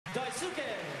Daisuke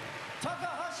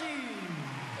Takahashi.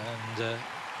 And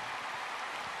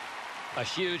a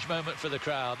huge moment for the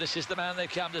crowd. This is the man they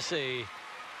come to see.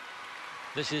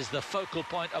 This is the focal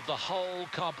point of the whole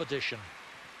competition.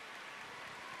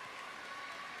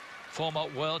 Former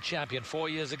world champion 4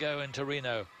 years ago in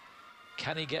Torino.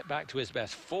 Can he get back to his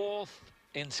best? Fourth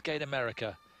in Skate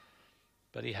America.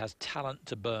 But he has talent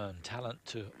to burn, talent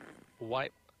to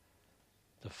wipe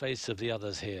the face of the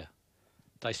others here.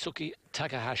 Daisuke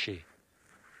Takahashi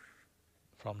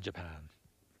from Japan.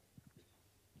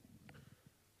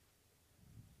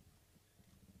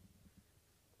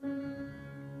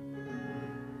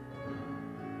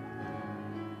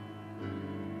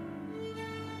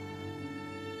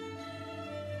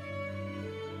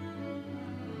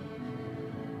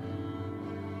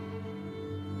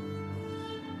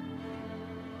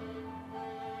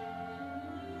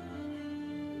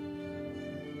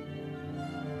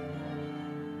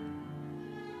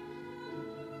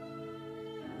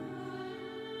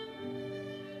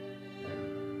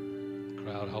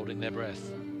 Crowd holding their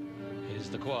breath. Here's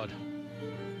the quad.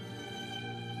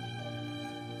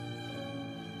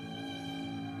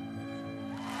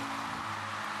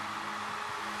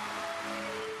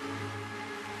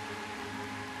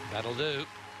 That'll do.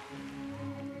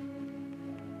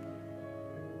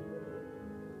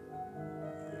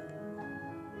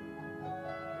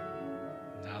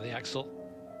 Now the axle.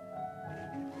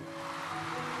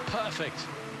 Perfect.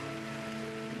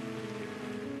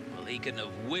 Well, he couldn't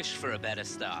have wished for a better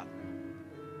start.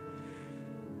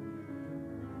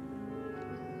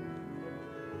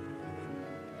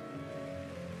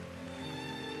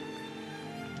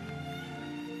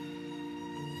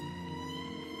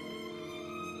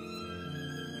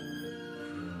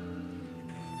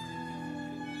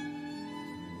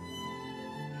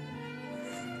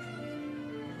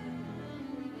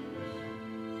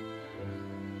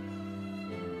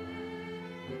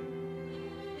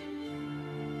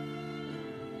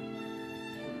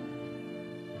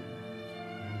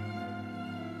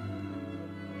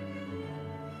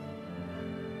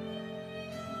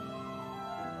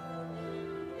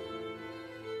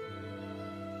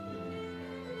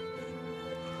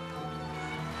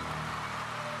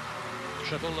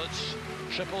 Triple Lutz,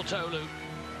 triple toe loop,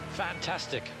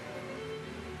 fantastic.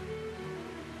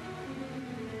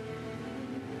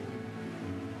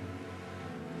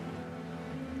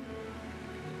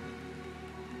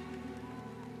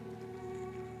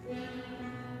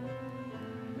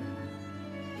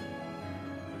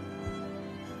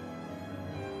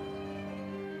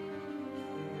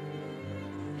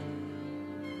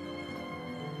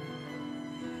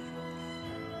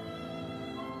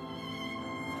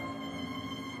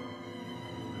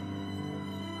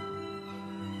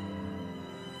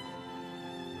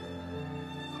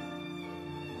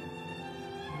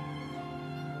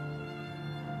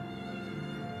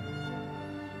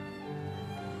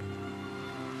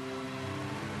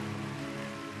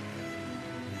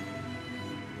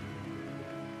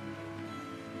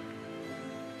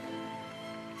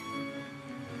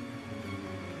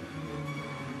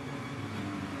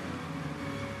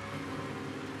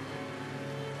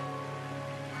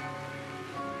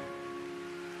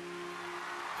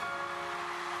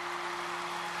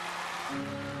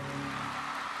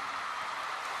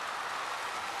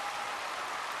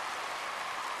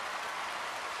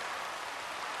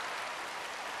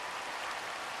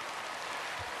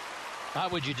 How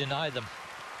would you deny them?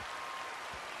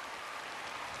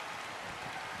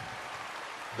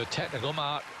 The technical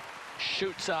mark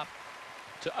shoots up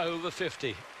to over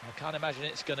 50. I can't imagine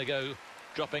it's going to go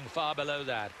dropping far below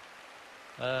that.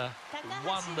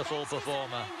 Wonderful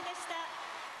performer.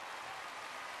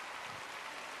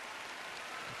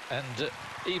 And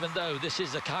even though this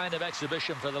is a kind of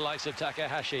exhibition for the likes of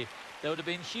Takahashi, there would have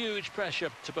been huge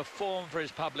pressure to perform for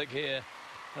his public here.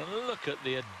 And look at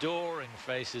the adoring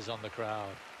faces on the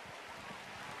crowd.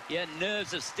 Yeah,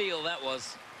 nerves of steel that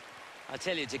was. I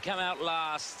tell you, to come out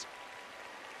last,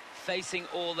 facing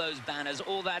all those banners,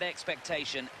 all that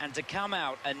expectation, and to come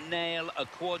out and nail a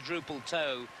quadruple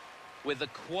toe with the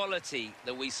quality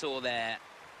that we saw there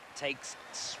takes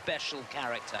special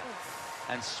character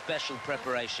and special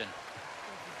preparation.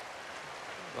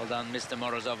 Well done, Mr.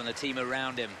 Morozov and the team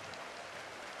around him.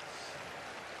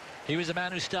 He was a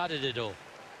man who started it all.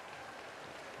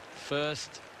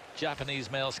 First Japanese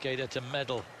male skater to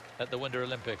medal at the Winter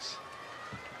Olympics.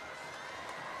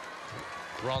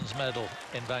 Bronze medal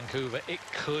in Vancouver. It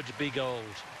could be gold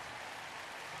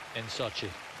in Sochi.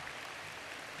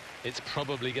 It's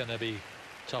probably going to be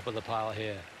top of the pile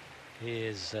here. He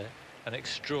is an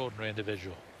extraordinary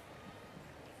individual.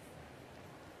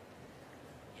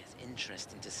 Yes,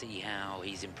 Interesting to see how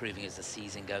he's improving as the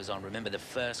season goes on. Remember, the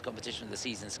first competition of the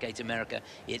season, Skate America,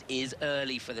 it is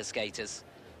early for the skaters.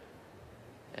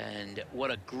 And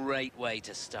what a great way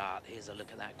to start. Here's a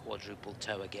look at that quadruple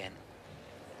toe again.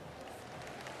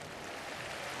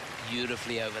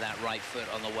 Beautifully over that right foot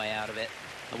on the way out of it.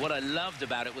 And what I loved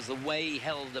about it was the way he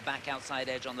held the back outside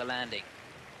edge on the landing,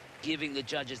 giving the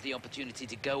judges the opportunity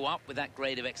to go up with that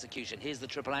grade of execution. Here's the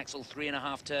triple axel,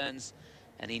 3.5 turns,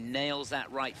 and he nails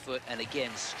that right foot, and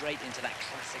again, straight into that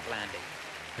classic landing.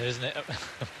 Isn't it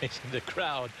amazing? The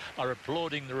crowd are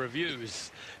applauding the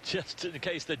reviews, just in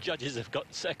case the judges have got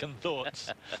second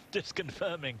thoughts, just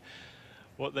confirming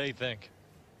what they think.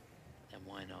 And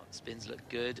why not? Spins look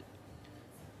good.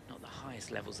 Not the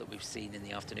highest levels that we've seen in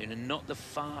the afternoon, and not the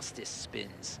fastest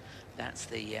spins. That's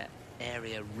the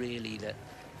area really that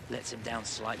lets him down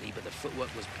slightly, but the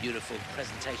footwork was beautiful.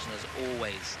 Presentation as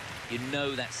always. You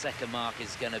know that second mark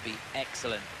is going to be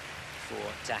excellent for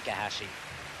Takahashi.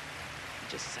 He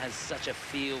just has such a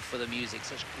feel for the music,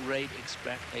 such great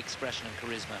expression and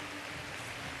charisma.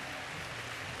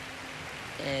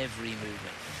 Every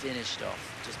movement finished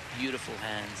off, just beautiful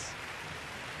hands.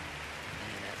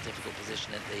 In that difficult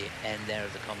position at the end there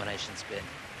of the combination spin.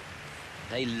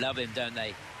 They love him, don't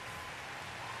they?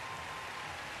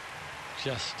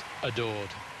 Just adored.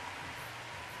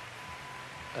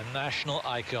 A national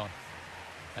icon.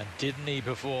 And didn't he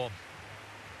perform?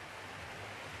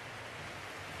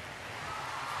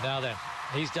 Now then,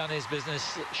 he's done his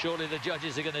business. Surely the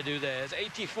judges are going to do theirs.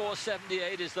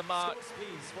 84.78 is the mark.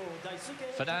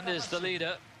 Fernandez the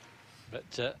leader,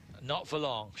 but not for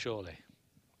long, surely.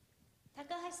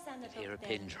 Hear a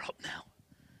pin drop now.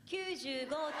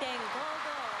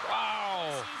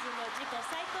 Wow!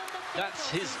 That's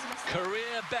his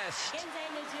career best.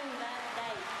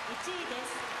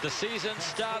 The season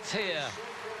starts here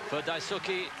for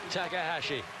Daisuke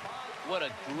Takahashi. What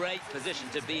a great position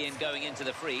to be in going into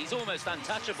the free. He's almost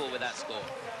untouchable with that score.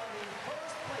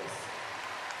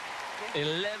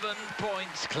 11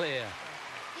 points clear.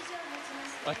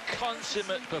 A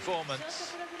consummate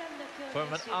performance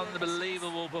from an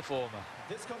unbelievable performer.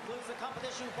 This concludes the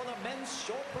competition for the men's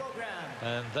short program.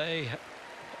 And they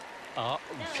are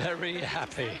very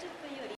happy.